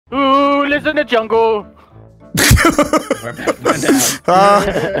lives in the jungle.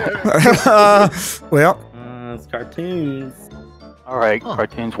 Well. It's CaRtOoNz. All right,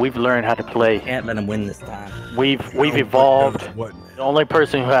 CaRtOoNz. We've learned how to play. Can't let him win this time. We've evolved. The only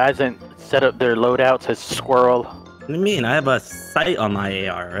person who hasn't set up their loadouts is Squirrel. What do you mean? I have a sight on my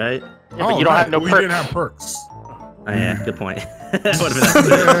AR, right? Yeah, but you don't have no perks. We didn't have perks. Oh, yeah, good point.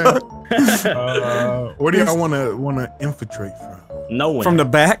 Where do y'all want to infiltrate from? Nowhere. From the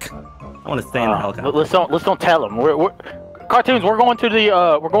back. I want to stay in the helicopter. Let's don't tell them. CaRtOoNz. We're going to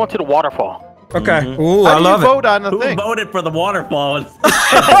the waterfall. Okay. Ooh, I love it. Who voted for the waterfall?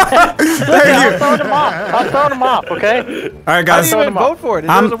 I'll throw them off. Okay. All right, guys. I didn't even vote for it. It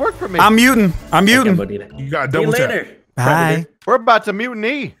doesn't work for me. I'm muting. You got double tap. Bye. We're about to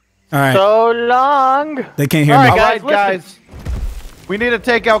mutiny. All right. So long. They can't hear me. All right, guys. We need to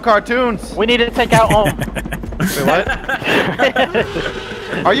take out CaRtOoNz. We need to take out Wait, what?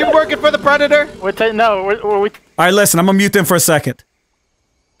 Are you working for the Predator? No. All right, listen. I'm gonna mute them for a second.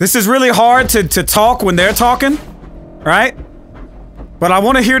 This is really hard to talk when they're talking, right? But I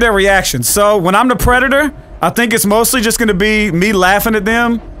want to hear their reactions. So when I'm the Predator, I think it's mostly just gonna be me laughing at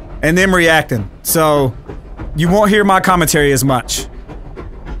them and them reacting. So you won't hear my commentary as much.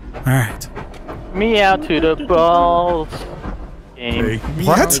 All right. Me out to the balls. Hey.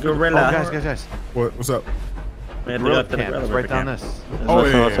 What? Oh, guys. What's up? Let's write down this. Oh,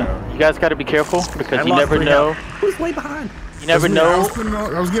 Listen. You guys got to be careful because you never know. Who's way behind? You never know.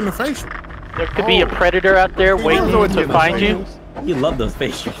 I was getting a facial. There could be a predator out there waiting to find you. You love those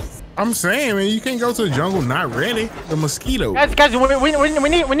facials. I'm saying, man, you can't go to the jungle not ready. The mosquito. Guys,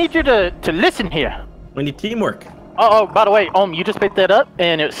 we need you to listen here. We need teamwork. Oh, by the way, you just picked that up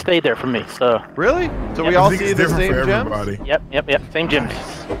and it stayed there for me. So. Really? So we all see the same gems? Yep. Same gems.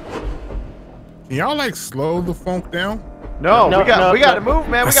 Can y'all like slow the funk down? No, we got to move,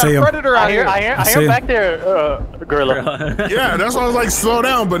 man. We got a predator out here. I hear him back there, Gorilla. Yeah, that's why I was like, slow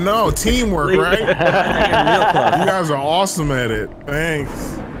down, but no, teamwork, right? You guys are awesome at it.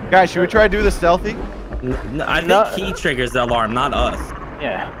 Thanks. Guys, should we try to do this stealthy? I think he triggers the alarm, not us.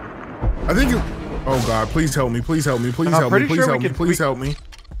 Yeah. I think you. Oh God, please help me! Please help me! Please help me! Please help me! Please help me!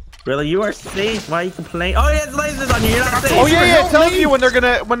 Really, you are safe. Why are you complaining? Oh, yeah, it's lasers on you. You're not safe. Oh yeah, it tells you when they're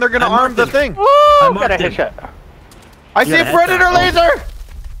gonna arm the thing. Ooh, got a headshot. I see a predator laser.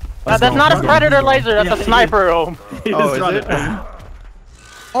 That's not a predator laser. That's a sniper. Oh, is it?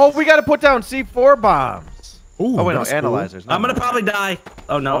 Oh, we gotta put down C4 bombs. Ooh, oh wait, no, analyzers. I'm gonna probably die.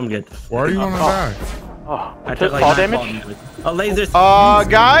 Oh no, I'm good. Why are you gonna die? Oh, I took like fall damage. Oh, lasers.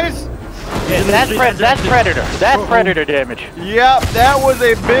 Guys. That's predator. That's predator damage. Yep, that was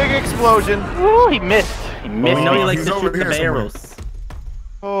a big explosion. Ooh, he missed. He missed. We know he likes to shoot the barrels.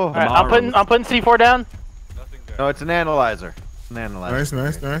 Oh, all right, I'm putting C4 down. No, it's an analyzer. Nice.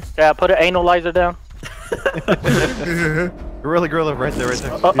 Yeah, put an analyzer down. Gorilla, right there.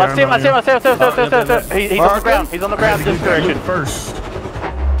 Oh, I see him. He's on the ground. He's on the ground this direction. First.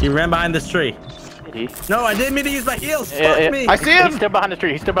 He ran behind this tree. No, I didn't mean to use my heels. Fuck me. I see him. He's still behind the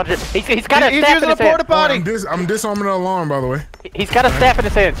tree. He's got a staff in his hand. He's using a porta potty. I'm disarming the alarm, by the way. He's got a staff in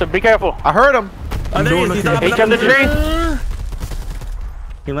his hand, so be careful. I heard him. Oh, there he is. He jumped the tree.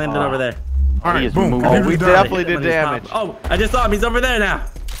 He landed over there. All right, boom. Oh, we definitely did damage. Oh, I just saw him. He's over there now.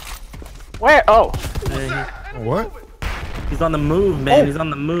 Where? Oh. What? He's on the move, man. He's on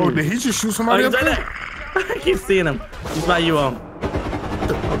the move. Oh, did he just shoot somebody up there? I keep seeing him. He's by you, Oh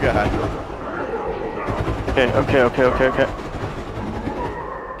God. Okay.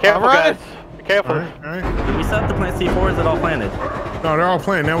 Careful, guys. Be careful. All right. Did we set up the plant C4? Is it all planted? No, they're all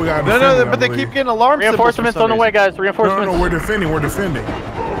playing. Now we got. No, but they keep getting alarm symbols. Reinforcements on the way, guys. Reinforcements. No, we're defending.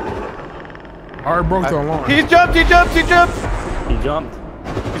 I already broke the alarm. He jumped. He jumped.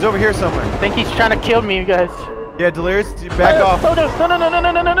 He's over here somewhere. I think he's trying to kill me, you guys. Yeah, Delirious, back off. No.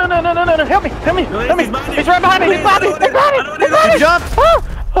 Help me. He's right behind me. He's behind me. He jumped.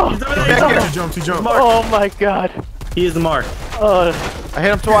 He's over there. He jumped. Oh my God. He is the mark. I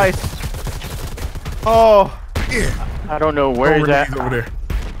hit him twice. Oh. Yeah. I don't know where he's at. He's over there.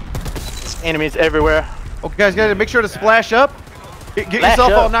 Enemies everywhere. Okay, guys, gotta make sure to splash up. Get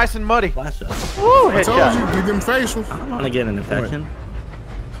yourself all nice and muddy. Flash up. Woo, I told you, headshot. get them facials. I don't want to get an infection.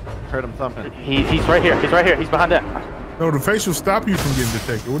 Heard him thumping. He's right here. He's behind that. No, the facials stop you from getting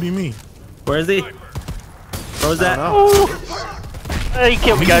detected. What do you mean? Where is he? Where was that? He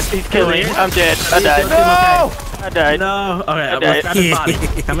killed me, guys. He's killing me. I'm dead. I died. No! I died. No. Okay, I'm gonna grab his body.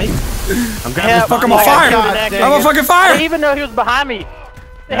 Coming. I'm grabbing his Fuck, body. I'm on fire. I'm on fucking I fire. didn't even know he was behind me.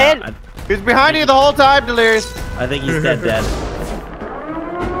 The head. He's behind you the whole time, Delirious. I think he's dead.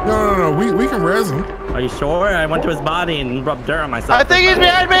 No. We can res him. Are you sure? I went to his body and rubbed dirt on myself. I think he's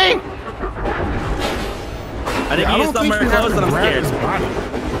behind me. I think I you don't somewhere think you have close to and I'm grab scared. his body.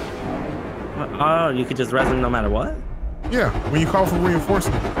 Oh, you could just res him no matter what? Yeah, when you call for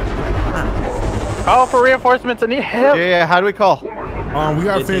reinforcement. Call for reinforcements. I need help. Yeah, how do we call? We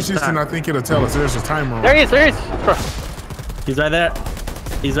gotta finish this and I think it'll tell us. There's a timer on. There he is. There he is. He's right there.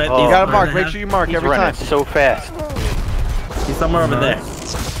 He's right there. Oh, You gotta mark. Make sure you mark He's every running time. so fast. He's somewhere over there.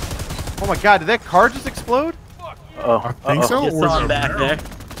 Oh my god, did that car just explode? Oh, I think so. You Or saw is him it back a there.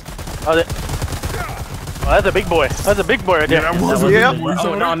 Oh, that's a big boy. That's a big boy right there. Yeah, that was a Yep. big boy.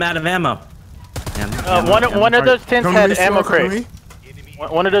 Oh no, I'm out of ammo. One of those tents Come to had me, ammo Squirrel, come to crate. me.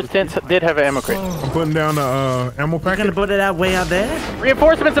 One of those tents did have an ammo crate. I'm putting down the ammo You're packet. gonna put it out way out there?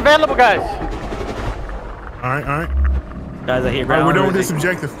 Reinforcements available, guys. All right. Guys, I hear All right, we're ground. done with this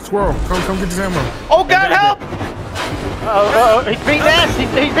objective. Squirrel, come get this ammo. Oh god, help! Oh, he's beating ass. He's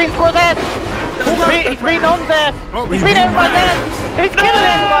beating Squirrel's ass. He's beating Owen's ass. Oh, He's beating everybody's ass. He's killing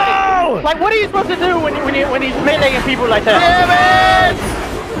everybody. Like, what are you supposed to do when he's meleeing people like that? Damn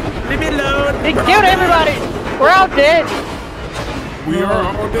it! Leave me alone. He killed everybody. We're all dead. We are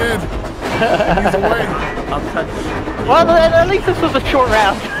all dead. He's away. I'll touch. Well, at least this was a short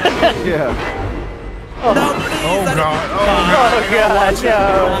round. Yeah. Oh God. Oh God. Oh god,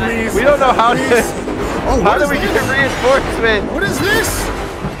 no. Please. We don't know how to. Oh, How what do is we this? get reinforcement? What is this?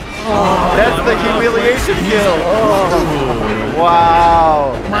 That's the humiliation kill. Oh.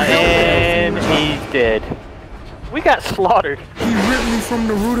 Wow. And he's dead. We got slaughtered. He ripped me from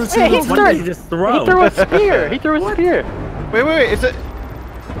the rooter to Hey, the he's What did he just throw? He threw a spear. He threw a spear. Wait. Is it?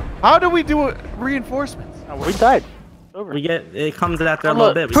 How do we do reinforcements? Oh, we died. Over. We get it comes after a Oh, little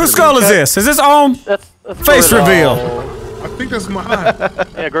look. bit. We Whose should've skull is this? Is this Ohm? That's Face Gorilla. reveal. I think that's mine.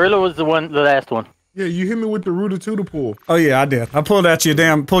 Yeah, Gorilla was the last one. Yeah, you hit me with the rooter to the pool. Oh yeah, I did. I pulled out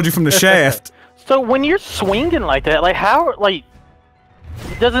your pulled you from the shaft. So when you're swinging like that, like how, like,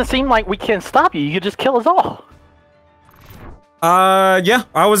 it doesn't seem like we can stop you. You could just kill us all. Yeah,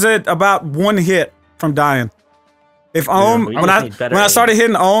 I was at about one hit from dying. If Ohm, we when just need better I aim. started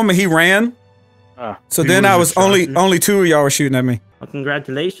hitting Ohm and he ran, so He then I would've was shot you. only two of y'all were shooting at me. Well,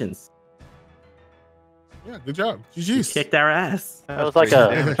 congratulations. Yeah, good job. You GG's. kicked our ass. That was like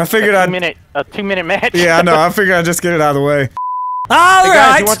a I figured I'd 2-minute match. yeah, I know. I figured I'd just get it out of the way. All Hey guys,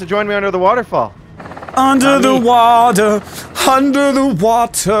 right, you want to join me under the waterfall? under the water, under the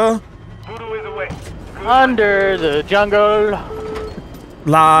water Under the jungle,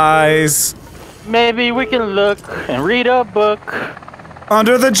 lies. maybe we can look and read a book.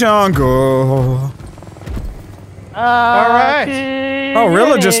 Under the jungle. right. Oh,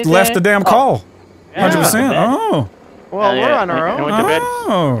 Rilla just left the damn call. Yeah. 100%. Oh. Well, we're on our And own. went to bed.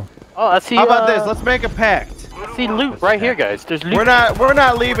 Oh. Oh, I see. How about this? Let's make a pact. I see loot right here, guys. There's loot. We're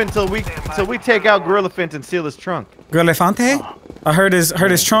not leaving till we take out Gorilla Fint and steal his trunk. Galefante? I heard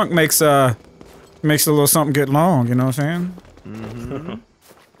his trunk makes a little something get long, you know what I'm saying?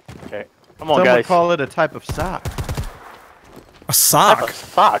 Okay. Come on, Some would guys. call it a type of sock. A sock. A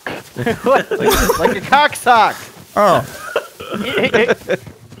sock. What? Like a cock sock. Oh.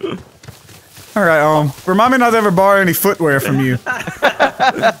 All right, remind me not to ever borrow any footwear from you.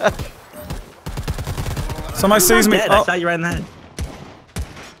 Somebody sees me. Dead. I Oh, shot you right in the head.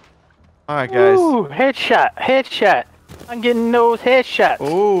 All right, guys. Ooh, headshot. I'm getting those headshots.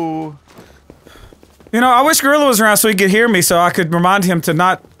 Ooh. you know, I wish Gorilla was around so he could hear me, so I could remind him to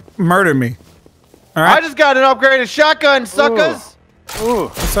not murder me. All right. I just got an upgraded shotgun, suckers. Ooh,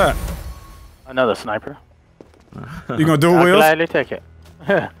 What's that? another sniper. You gonna dual I'll wheels? gladly take it.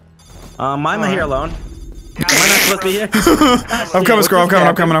 Why am I here alone? Am I not supposed to be here? I'm coming, Squirrel.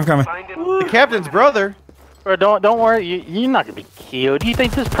 I'm coming. The captain's brother. Bro, don't worry. You're not gonna be killed. Do you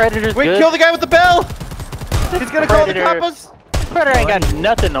think this predator's Wait, good? kill the guy with the bell. He's gonna call the Predator. coppers. Predator ain't got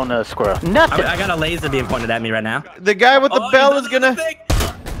nothing on the squirrel. Nothing. I got a laser being pointed at me right now. The guy with the bell is gonna.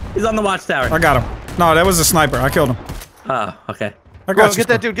 He's on the watchtower. I got him. No, that was a sniper. I killed him. Oh, okay. I Go got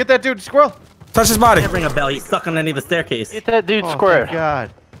you. get that dude, Squirrel. Touch his body. Can't ring a bell. He's stuck underneath the staircase. Get that dude Oh, square. thank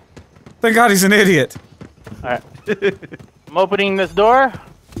God. Thank God he's an idiot. Alright. I'm opening this door.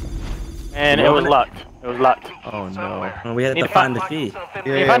 And it was locked. It was locked. Oh no. Well, we had Need to to find find- the key.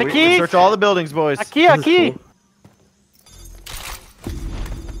 Yeah, find the we keys? search all the buildings, boys. A key. This is cool.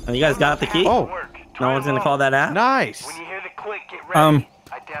 And you guys got the key? Oh, No one's gonna call that out? nice.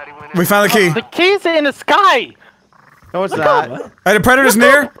 We found the key. The key's in the sky. No, it's not. What? Hey, the predator's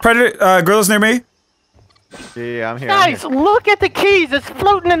near. Gorilla's near me. Yeah, I'm here. Guys, look at the keys. It's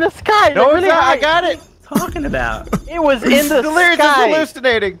floating in the sky. No, They're it's really not. high. I got it. Talking about? It was in the Delirious is sky.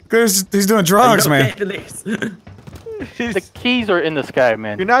 hallucinating. He's doing drugs, man. The keys are in the sky,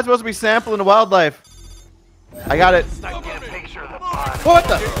 man. You're not supposed to be sampling the wildlife. I got it. What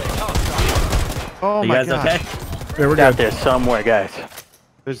the? Oh you my guys god. okay? Yeah, we're Out good. there somewhere, guys.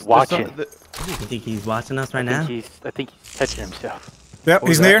 There's Watching. some- You think he's watching us right I now? think he's touching himself. Yep,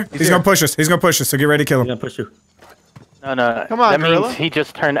 he's that? near. He's He's here. gonna push us. He's gonna push us. So get ready to kill I'm him. gonna push you. No. Come on, that Gorilla. means he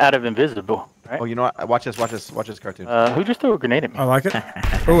just turned out of invisible, right? Oh, you know what? Watch this cartoon. Who just threw a grenade at me? I like it.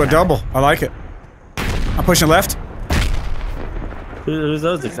 Oh, a double. I like it. I'm pushing left. Who's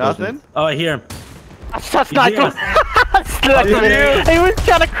those explosions? Nothing? Oh, I hear him. I sniped him. I sniped Oh, him. He was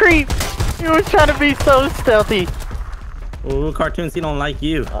trying to creep. He was trying to be so stealthy. Ooh, CaRtOoNz, he don't like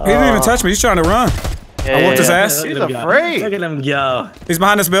you. He didn't even touch me. He's trying to run. I whooped his ass. He's Look at him go. afraid. Look at him go. He's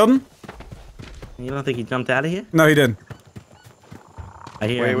behind this building. You don't think he jumped out of here? No, he didn't. I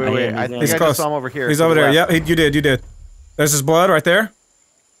hear Wait, him. wait, I hear wait. him. I He's think He's I close. just saw him over here. He's to over the there. left. Yep, you did. There's his blood right there.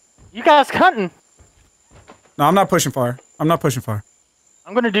 You guys hunting? No, I'm not pushing far. I'm I'm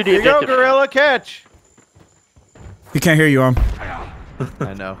gonna do the Here you go, objective. Gorilla, catch. He can't hear you,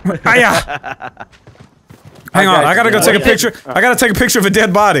 I know. Hiya! Hang on, I gotta go take a picture. I gotta take a picture of a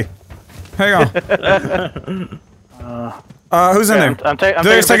dead body. Hang on. Who's in there? I'm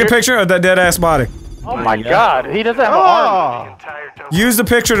Let's take a picture of that dead ass body. Oh my god, he doesn't have an arm. Oh, Use the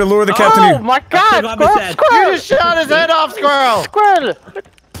picture to lure the captain Oh in. my god, I've been Squirrel, dead. Squirrel, you just shot his head off, Squirrel. Squirrel.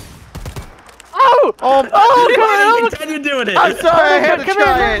 Oh, Oh, Gorilla. Continue doing it. I'm sorry, I had to Come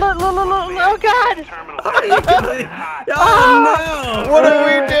try here, it. look, oh god. Oh, What are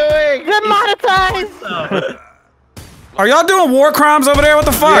we doing? Demonetized. Are y'all doing war crimes over there? What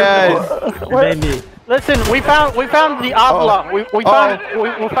the fuck? Yes. no! Maybe. Listen, we found the oblong. We found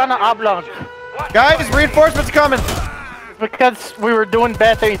the oblong Guys, reinforcements coming. because we were doing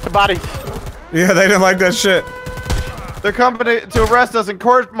bad things to bodies. Yeah, they didn't like that shit. They're coming to arrest us and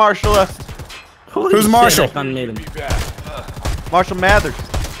court-martial us. Holy Who's shit, Marshall? I finally made him. Marshall Mathers.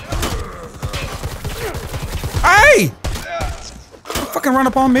 Hey! Don't fucking run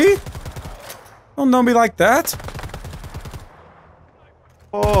up on me. Don't know me like that.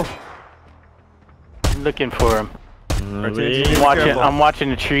 Oh, I'm looking for him. Wait. I'm watching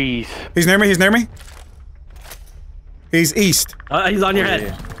the trees. He's near me. He's east. He's on your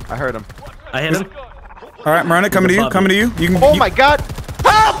head. I heard him. I hit him. All right, Marina, coming to you. You can. Oh my god.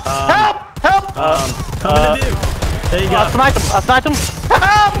 Help! Help! Coming to do. There you go. I sniped him.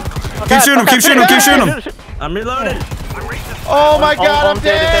 Help! Keep shooting him. I'm reloaded. Oh my god, I'm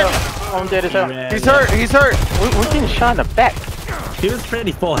dead! I'm dead as hell. Man, He's hurt, he's hurt. We're getting shot in the back. He was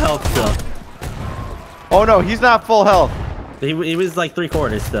pretty full health still. Oh no, he's not full health. He was like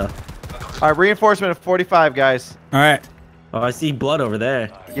 3/4 still. Alright, reinforcement of 45, guys. All right. Oh, I see blood over there.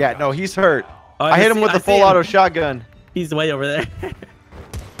 Yeah, no, he's hurt. Oh, I hit him with the full auto shotgun. He's way over there.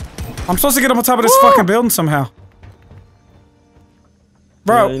 I'm supposed to get up on top of this fucking building somehow. You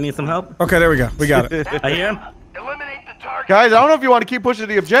Bro. need some help? Okay, there we go. We got it. I hear him. Guys, I don't know if you want to keep pushing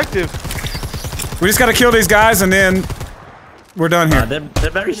the objective. We just gotta kill these guys and then we're done here. They're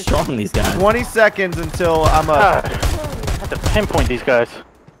very strong, these guys. 20 seconds until I'm up. I have to pinpoint these guys.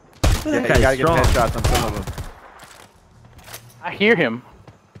 Yeah, That you guy's gotta get strong. headshots on some of them. I hear him.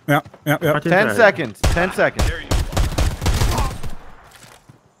 Yep. 10 seconds. 10 seconds.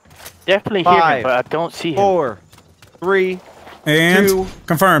 Definitely hear him, 5, but I don't see him. 4, 3, And 2,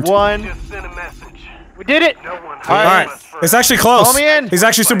 confirmed. 1. We did it. All right. It's actually close. Call me in. He's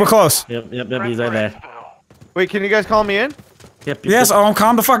actually super close. Yep, he's right there. Wait, can you guys call me in? Yep. Yes. Oh,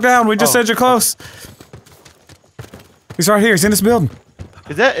 calm the fuck down. We just Oh. said you're close. He's right here. He's in this building.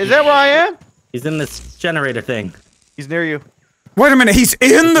 Is that where I am? He's in this generator thing. He's near you. Wait a minute. He's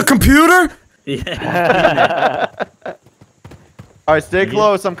in the computer? Yeah. Alright, stay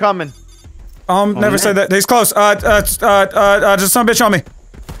close. I'm coming. Never said that. He's close. Just some bitch on me.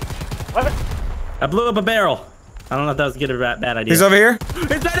 I blew up a barrel. I don't know if that was a good or bad idea. He's over here. He's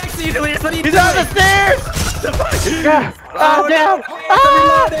right next to you, Delirious. What are you He's doing? on the stairs! Oh, down.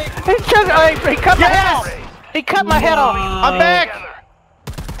 Ah! He cut my head off. He cut my head off. I'm back!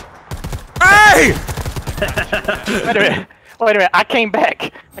 Hey! Wait a minute. Wait a minute. I came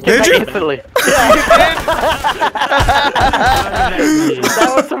back. I came Did back you? instantly.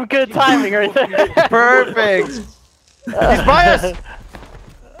 That was some good timing right there. Perfect. He's by us!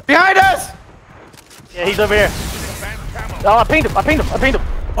 Behind us! Yeah, he's over here. Oh, I pinged him.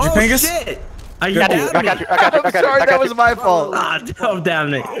 Oh, ping us? shit. Are you Got you. down I got me? you. I got you. I I'm got you. sorry, I that got was you. my fault. Ah, don't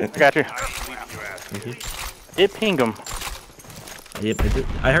damn me. I got you. Did ping him. Yep,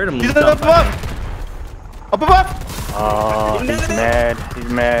 I heard him. He's jump. up above! Up above! Oh, he's mad. He's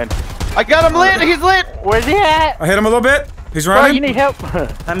mad. I got him lit! He's lit! Where's he at? I hit him a little bit. He's Bro, running. you need help.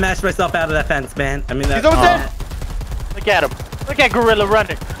 I mashed myself out of that fence, man. I mean, that. He's almost dead! Look at him. Look at Gorilla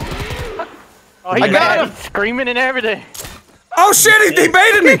running. Oh, he's I got mad. him. He's screaming and everything. Oh shit! He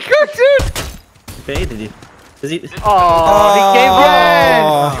baited me. He cooked it! Okay, did you? Is he? Oh, he gave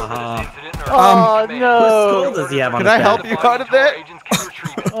Oh, no. What does he have on Can his I back? help you out of that?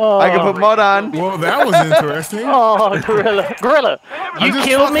 Oh. I can put mud on. Well, that was interesting. Oh, Gorilla, you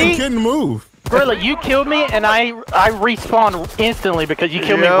killed me. Couldn't move. Gorilla, you killed me, and I respawned instantly because you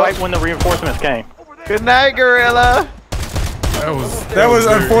killed me right when the reinforcements came. Good night, Gorilla. That was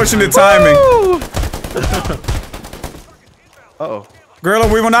unfortunate timing. Uh-oh. Gorilla,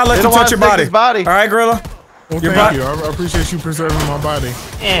 we will not let They you don't touch your wanna stick body. his body. All right, Gorilla. Well, Your thank you. I appreciate you preserving my body.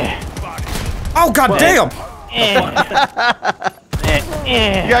 Oh, god damn!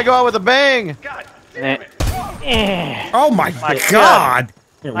 You gotta go out with a bang. Oh my god!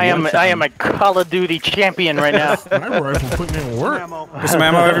 I am a Call of Duty champion right now. Sniper rifle putting in work. Get some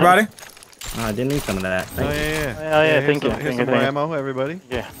ammo, everybody. Oh, I didn't need some of that. Oh, yeah. Oh yeah, thank you. Here's some more ammo, everybody.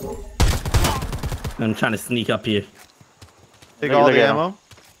 Yeah. I'm trying to sneak up here. Take all the ammo.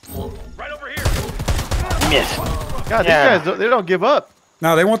 Miss. God, Yeah. these guys, they don't give up.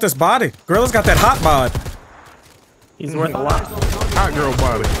 No, they want this body. Gorilla's got that hot bod. He's worth a lot. Hot girl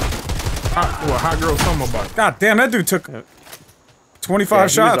body. Hot girl summer body. God damn, that dude took 25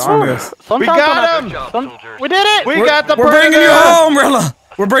 shots from this. We got him! We did it! We got the We're bringing you predator! home, Rilla.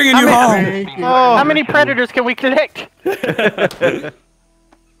 We're bringing you home. Oh, How many predators can we collect? The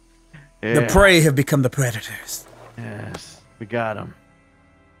yeah. prey have become the predators. Yes, we got him.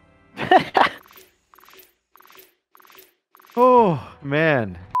 Oh,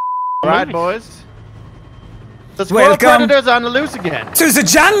 man. All right, boys. The squirrel Welcome. predator's on the loose again. To the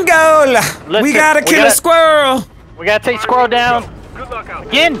jungle! We gotta kill a squirrel! We gotta take Squirrel down.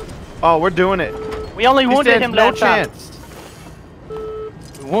 Again! Oh, we're doing it. We only He wounded stands him no last time.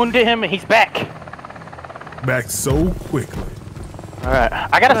 chance. We wounded him and he's back. Back so quickly. Alright,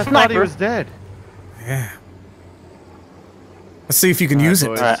 I got a I thought he sniper. was dead. Yeah. Let's see if you can use it.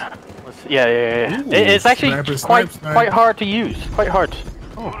 boys. Alright. Yeah. It's actually Sniper, snipe. quite hard to use. Quite hard.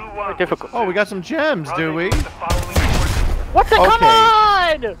 Oh, quite difficult. Oh, we got some gems, do we? What the? Come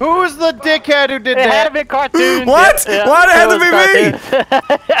on! Who's the dickhead who did It had to that? be CaRtOoNz. What? Why'd it have to be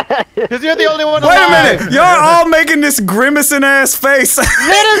me? Because you're the only one Wait a alive. minute! Y'all all making this grimacing ass face.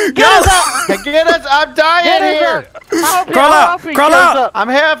 Get us up! Get us! I'm dying Get us here. up! I hope Crawl I out, hope he crawl shows out. up. I'm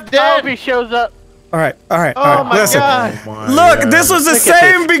half I hope dead. he shows up. All right. Oh my Listen. god. Look, this was the Look at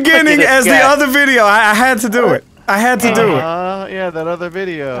same this. beginning Look at as this the guy. other video. I had to do it. I had to do it. Yeah, that other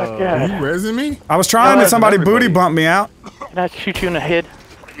video. Okay. You resin me? I was trying Oh, to somebody everybody. booty bump me out. Can I shoot you in the head?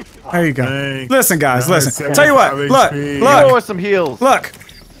 There you go. Thanks. Listen, guys, Nice. listen. Tell you what. 75 Look, HP. Throw look, us some heals. look.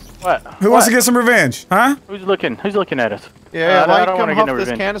 What? Who wants to get some revenge? Huh? Who's looking? Who's looking at us? Yeah, I why don't come wanna get huff no this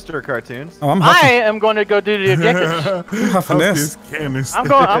revenge. canister, CaRtOoNz? Oh, I'm I huffing, am going to go do the objectives. huffing this. I'm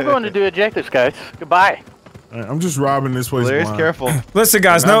going to do objectives, guys. Goodbye. I'm just robbing this place. Larry's blind. careful. Listen,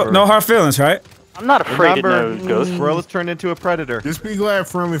 guys, no hard feelings, right? I'm not afraid of Remember, no ghosts. Squirrel has turned into a predator. Just be glad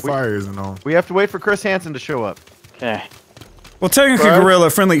friendly fire isn't on. We have to wait for Chris Hansen to show up. Okay. Well, technically, Bro. Gorilla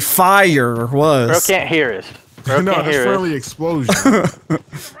friendly fire Bro was. can't hear us. Bro No, can't that's hear us. friendly explosion.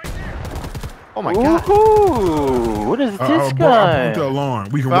 Oh my god. Ooh, what is this I put the gun? alarm.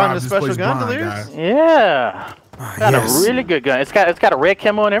 We can Found rob a this special place gun, blind, Delirious? guys. Yeah. Got Yes. a really good gun. It's got a red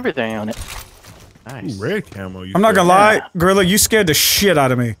camo and everything on it. Nice. Ooh, red camo. You I'm not gonna said. lie, Gorilla, you scared the shit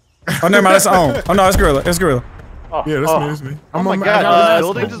out of me. Oh, never mind, that's on. Oh no, it's Gorilla. It's Gorilla. Oh, Yeah, that's oh. me. That's me. Oh my I god, got this this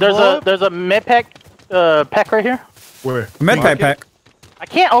building one. just blew up? There's a med pack pack right here. Where? Medpack pack. I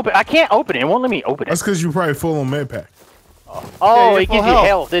can't open it. It won't let me open That's it. because you probably full on med pack. Oh, you're it full gives you health.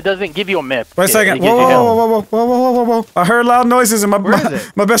 health. It doesn't give you a med. Wait a second. It gives you health. Whoa. I heard loud noises and Where is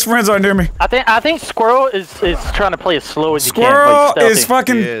it? my best friends are near me. I think Squirrel is trying to play as slow as he can. Squirrel play is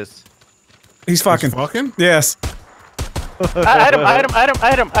stealthy. fucking. He is. He's fucking. Fucking? Yes. Item.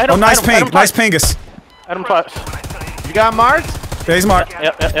 Oh, nice pink. Nice pingus. Item types. You got marked? Yeah, he's marked.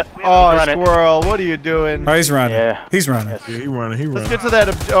 Yep. Oh, Run it. Squirrel, what are you doing? Oh, he's running. Yeah. He's running. Yeah, he running. He Let's running. get to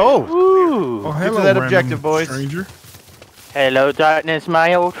that. Oh, Ooh. Oh, to hello, that random objective, boys. Stranger. Hello, darkness,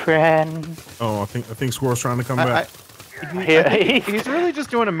 my old friend. Oh, I think Squirrel's trying to come I, back. he's really just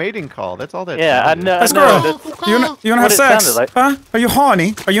doing a mating call. That's all that. Yeah, I is. know. Hey, Squirrel. You wanna have what it sex? sounded like. Huh? Are you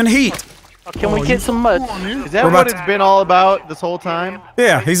horny? Are you in heat? Oh, can we get some mud? Is that We're what about it's been all about this whole time?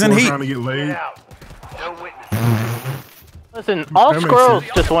 Yeah, he's in Squirrel's heat. trying to get laid. Listen, all That makes squirrels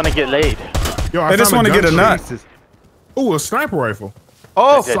sense. just want to get laid. Yo, They just want to get a nut. Oh, Ooh, a sniper rifle.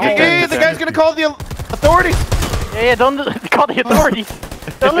 oh, Yeah, hey, the guy's gonna call the authorities. Yeah, don't call the authorities.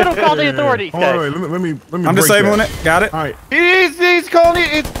 Don't let them call the authorities, Hold on, guys. wait, let me I'm break disabling that. it. Got it. All right, He's calling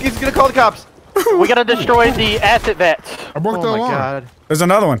it. He's gonna call the cops. We gotta destroy the acid vats. I broke Oh the my alarm. god. There's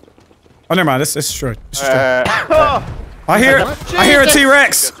another one. Oh, never mind. It's destroyed. It's destroyed. Oh, I hear a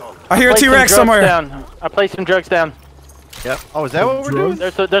T-Rex. I hear a T-Rex somewhere. I placed some drugs down. Yep. Oh, is that what we're doing?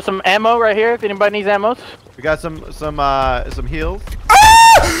 There's some ammo right here. If anybody needs ammos. We got some heals.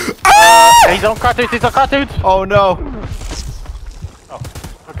 He's on CaRtOoNz. He's on CaRtOoNz. Oh no.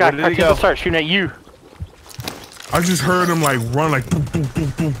 Oh God, CaRtOoNz will start shooting at you. I just heard him like run like boom, boom,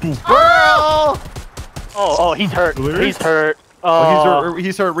 boom, boom, boom. Squirrel! Oh, he's hurt. Delirious? He's hurt. Oh,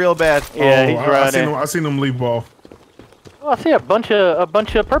 he's hurt real bad. Yeah, he's running. I seen him leap off. Oh, I see a bunch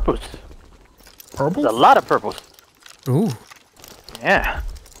of purples. Purple? There's a lot of purples. Ooh. Yeah.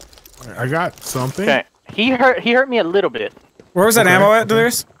 I got something. Okay. He hurt me a little bit. Where was that ammo at,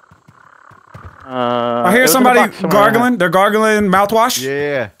 Delirious? I hear somebody gargling. They're gargling mouthwash.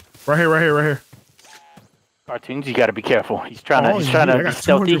 Yeah. Right here. CaRtOoNz, you gotta be careful. He's trying to be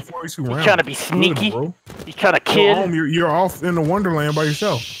stealthy. He's trying to be sneaky. Good, he's trying to kill. You're off in the Wonderland by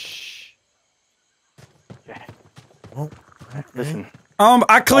yourself. Okay. Oh, okay. Listen.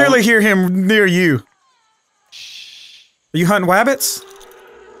 I clearly hear him near you. Are you hunting wabbits?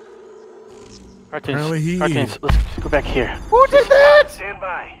 CaRtOoNz, let's go back here. Who did that? Stand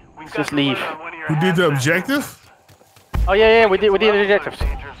by. Let's just leave. Who did the objective? Oh yeah, we did the objectives.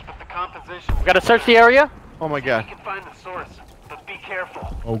 We gotta search the area. Oh my God. You can find the source, but be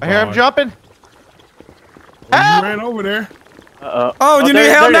careful. Oh, I hear him jumping. Oh, you ran over there. Oh, you need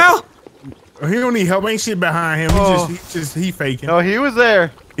help now? He don't need help. Ain't shit behind him. He faking. No, he was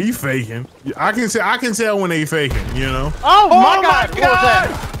there. He faking. I can tell when they faking. You know. Oh my God! What was that?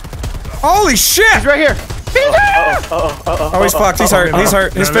 Holy shit! He's right here. Oh, he's fucked. He's hurt. He's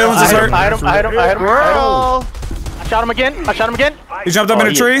hurt. His feelings is hurt. I hit him. Squirrel. I shot him again. He jumped up in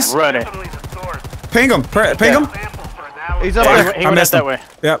the trees. Running. Ping him. Ping him. He's up there. He went up that way.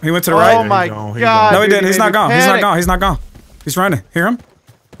 Yep, he went to the right. Oh my God. No, he didn't. dude, He's not gone. panic. He's not gone. He's running. Hear him?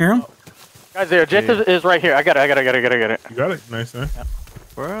 Guys, the objective is right here. I got it. You got it. Nice, man.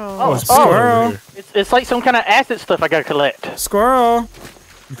 Squirrel. Squirrel. It's like some kind of acid stuff I gotta collect. Squirrel.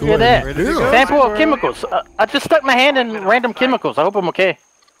 Look at that. Where did he go? Sample of chemicals. I just stuck my hand in random chemicals. I hope I'm okay.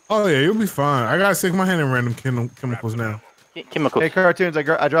 Oh yeah, you'll be fine. I gotta stick my hand in random chemicals now. Chemicals. Hey, CaRtOoNz,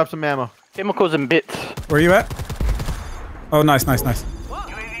 I dropped some ammo. Chemicals and bits. Where you at? Oh, nice.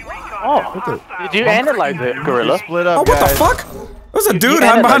 Oh, did you analyze it, Gorilla? Split up, Oh, what guys. the fuck? There's a dude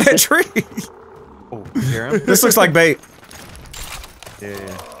hiding behind that tree. Oh, you hear him? This looks like bait. Yeah.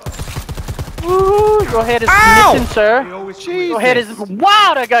 Woo, your head is missing, sir. Your head is...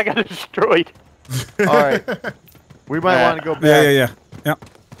 Wow, that guy got destroyed. Alright. We might want to go back. Yeah.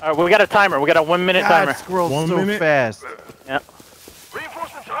 Alright, we got a timer. We got a 1 minute timer. God, Squirrel's 1 so minute? fast. Yep.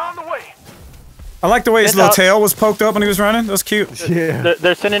 Reinforcements are on the way. I like the way his little tail was poked up when he was running. That's cute. Yeah.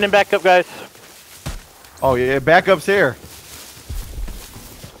 They're sending him back up, guys. Oh, yeah, backup's here.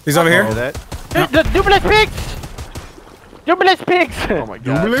 He's over here. Oh, that. The duplex pigs! Duplex pigs! Oh my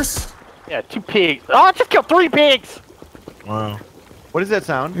God. Dubious? Yeah, 2 pigs. Oh, I just killed 3 pigs! Wow. What is that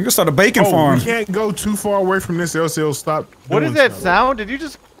sound? You can start a bacon farm. We can't go too far away from this, else it'll stop. What is doing that stuff. sound? Did you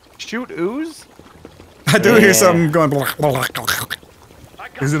just shoot ooze? I do hear something going.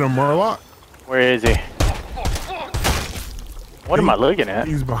 Is it a Murloc? Where is he? What am I looking at?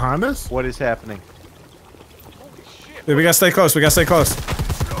 He's behind us? What is happening? Dude, we gotta stay close.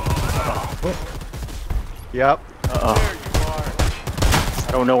 Yep.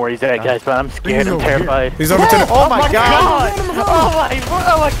 I don't know where he's at, guys, but I'm scared. I'm terrified. He's over to the. Oh my God!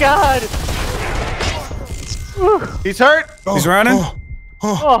 Oh my God! He's hurt! He's running.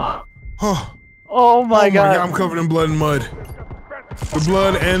 Oh my God! I'm covered in blood and mud. The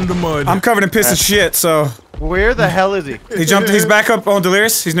blood and the mud. I'm covered in piss and shit. So Where the hell is he? he jumped. He's back up on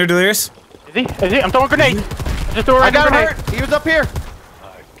Delirious. He's near Delirious. Is he? I'm throwing grenades. Just throw a I random got grenade. hurt! He was up here!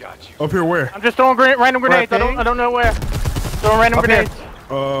 Up here where? I'm just throwing random grenades. I don't know where. Throwing random Up here. grenades.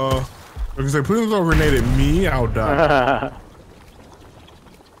 Because they please don't grenade at me, I'll die.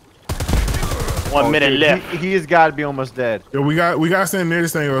 1 minute left. He has got to be almost dead. Yo, we got to stand near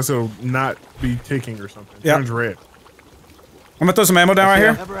this thing or else it'll not be ticking or something. Yeah. Turns red. I'm gonna throw some ammo down right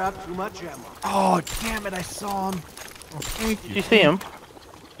here. Never have too much ammo. Oh, damn it, I saw him. Oh, thank Did you. you see him?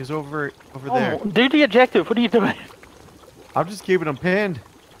 He's over there. Do the objective. What are you doing? I'm just keeping him pinned.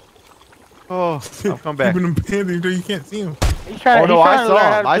 Oh, I'll come back. Keeping him pinned until you can't see him. He's trying, Oh no, he's I trying to learn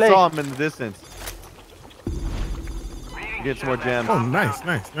how saw him. to I play. saw him in the distance. Get some more gems. Oh, nice.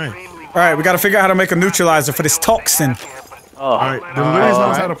 All right, we gotta figure out how to make a neutralizer for this toxin. Oh. Alright, the Liz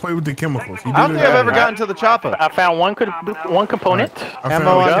knows how to play with the chemicals. I don't think I've ever gotten to the chopper. I found one component.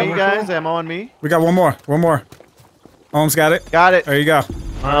 Ammo on me, guys. Ammo on me. We got one more. Holmes got it. Got it. There you go.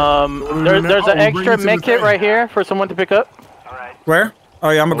 There's an extra med kit right here for someone to pick up. Alright. Where? Oh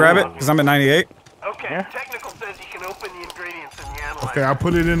yeah, I'm gonna grab it because I'm at 98. Okay. Yeah. Technical says you can open the ingredients in the ammo Okay, I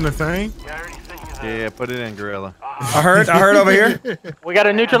put it in the thing. Yeah, put it in, Gorilla. I heard over here. We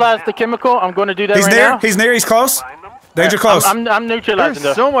gotta neutralize the chemical. I'm going to do that He's right near. now. He's near. He's close. Danger close. I'm neutralizing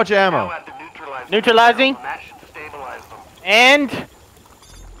There's so much ammo. Neutralizing. And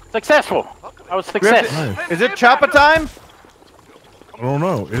successful. I was success. Nice. Is it chopper time? I don't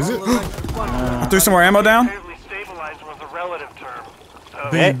know. Is it? I threw some more ammo down. I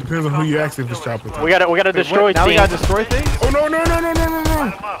think it depends on who you ask if it's chopper time. We gotta destroy Now we things. gotta destroy things? Oh no.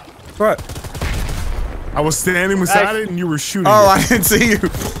 What? I was standing beside it and you were shooting. Oh, it. I didn't see you.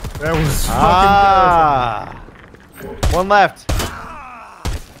 That was fucking Ah. One left.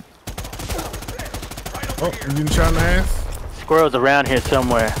 terrible. Oh, you getting shot in the ass? Squirrel's around here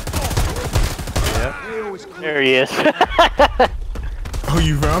somewhere. Yep. There he is. Oh,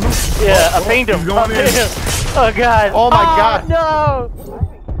 you found him? Yeah, I pinged him. He's going in. Oh god. Oh my god. No.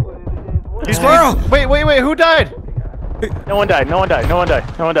 Squirrel. Wait, who died? No one died.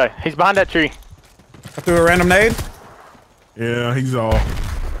 He's behind that tree. I threw a random nade. Yeah, he's all.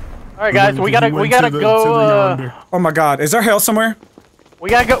 All right, guys, we gotta go. Oh my God, is there hell somewhere? We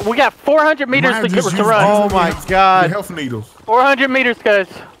gotta go. We got 400 meters Mine to just used run. Oh my the god. health needles. 400 meters, guys.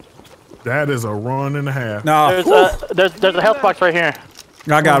 That is a run and a half. No, There's a health box right here.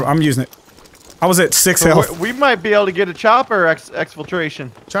 I got it. I'm using it. I was at 6 health. We might be able to get a chopper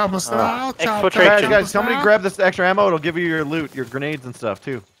exfiltration. Chopper style. Exfiltration. Guys, somebody grab this extra ammo. It'll give you your loot, your grenades and stuff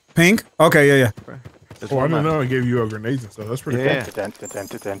too. Pink? Okay, yeah. There's Oh, I one didn't left. know it gave you a grenade and stuff. That's pretty Yeah. 10.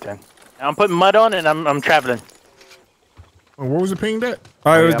 I'm putting mud on and I'm traveling. cool. Oh, where was it pinged at?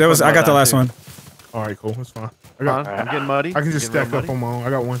 Oh, yeah, there was. put I got mud the on, last too. one. All right, cool. That's fine. Come on, I'm getting muddy. I can just Getting stack real up on my own. I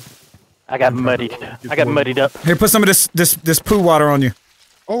got one. I got muddied. I got muddied up. Here, put some of this poo water on you.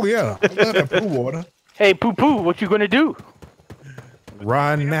 Oh yeah, I love that pool water. Hey, poo poo, what you gonna do?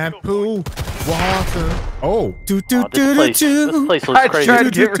 Riding that pool water. Oh, Do Oh, this place looks I crazy. tried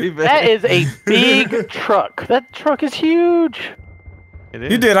to get revenge. That is a big truck. That truck is huge. It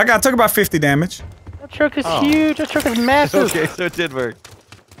is. You did. I took about 50 damage. That truck is huge. That truck is massive. Okay, so it did work.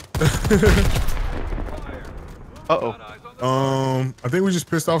 Uh-oh. I think we just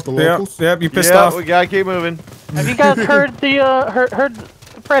pissed off the locals. Yep. You pissed Yeah, off. we gotta keep moving. Have you guys heard the heard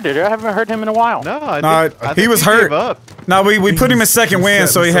the Predator? I haven't heard him in a while. No, No, I think he was gave hurt. up. No, we put him in second wind,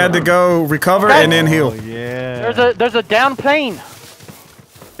 so he had to go recover and then heal. Oh, yeah. There's a down plane.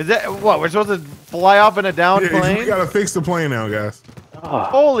 Is that what? We're supposed to fly off in a down Yeah, we plane? gotta fix the plane now, guys. Oh,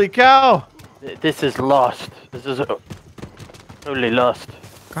 Holy cow! this is lost. This is totally lost.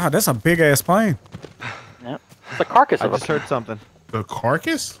 God, that's a big ass plane. Yep. It's the carcass I of a just heard something. The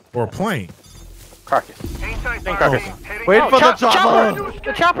carcass or plane? carcass. Carcass. Wait for the chopper! Chopper!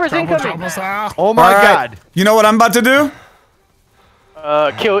 The chopper is incoming. style. Oh my All right. god! You know what I'm about to do?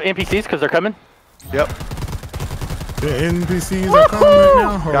 Kill NPCs because they're coming. Yep. The NPCs are coming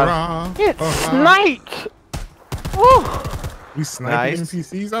now. Got Hurrah! It's sniped. Woo! We sniping Nice.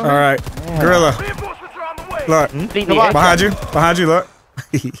 NPCs. All right, Gorilla. Reinforcements are on the way. Look, Beat Come me. on. behind you. Look.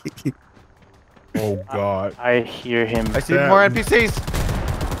 Oh god. I hear him. I see That- more NPCs.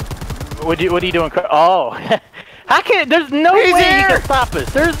 What are you doing? Oh, how can? There's no He's way he here. can stop us.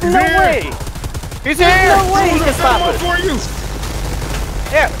 There's no here. way. He's There's here! no way he can stop us. for you.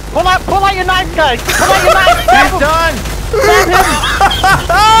 Yeah, pull out your knife, guys. Pull out your knife. He's done! Stab him.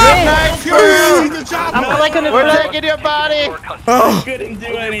 Nice, I'm collecting his We're blood. taking your body! Couldn't do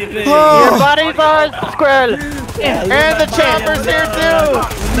anything. Your body's ours, Squirrel. And the chopper's here too!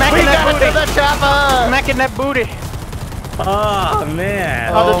 Smacking We that got to booty. the chopper! Smacking that booty. Oh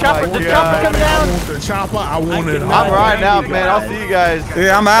man. Oh, Oh the chopper, my the God. chopper coming down. The chopper. I want it. I'm riding out, man. I'll see you guys.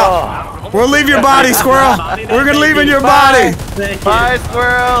 Yeah, I'm out. We'll leave your body, Squirrel. We're gonna leave in your body. Bye,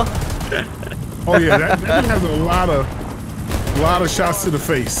 Squirrel! Oh yeah, that has a lot of shots to the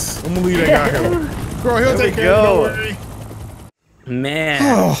face. I'm gonna leave that guy here. Girl, he'll take care of it. Don't worry.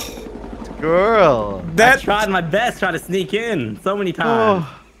 Man. Squirrel! I That tried my best trying to sneak in so many times.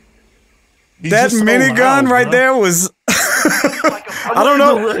 Oh, He's that just so minigun loud, right bro. there was. I don't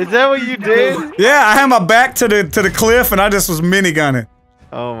know. is that what you did? Yeah, I had my back to the cliff and I just was minigunning.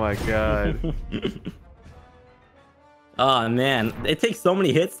 Oh my god. Oh man, it takes so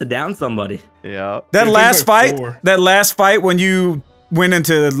many hits to down somebody. Yeah. That It last takes like fight, 4. that last fight when you went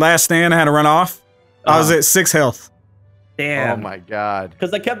into last stand and had to run off, I was at 6 health. Damn. Oh my god.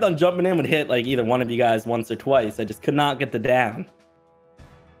 Because I kept on jumping in, would hit like either one of you guys once or twice. I just could not get the down.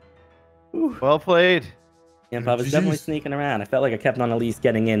 Well played. Yeah, but I was definitely sneaking around. I felt like I kept on at least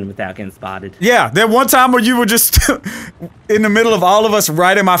getting in without getting spotted. Yeah, that one time where you were just in the middle of all of us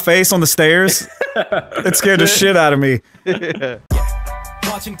right in my face on the stairs. It scared the shit out of me.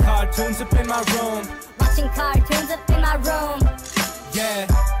 Watching cartoons up in my room. Watching cartoons up in my room. Yeah,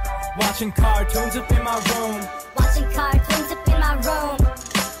 watching cartoons up in my room. Watching cartoons up in my room.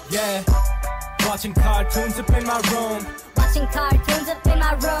 Yeah, watching cartoons up in my room. Watching cartoons up in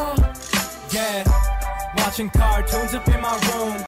my room. Yeah, watching cartoons up in my room.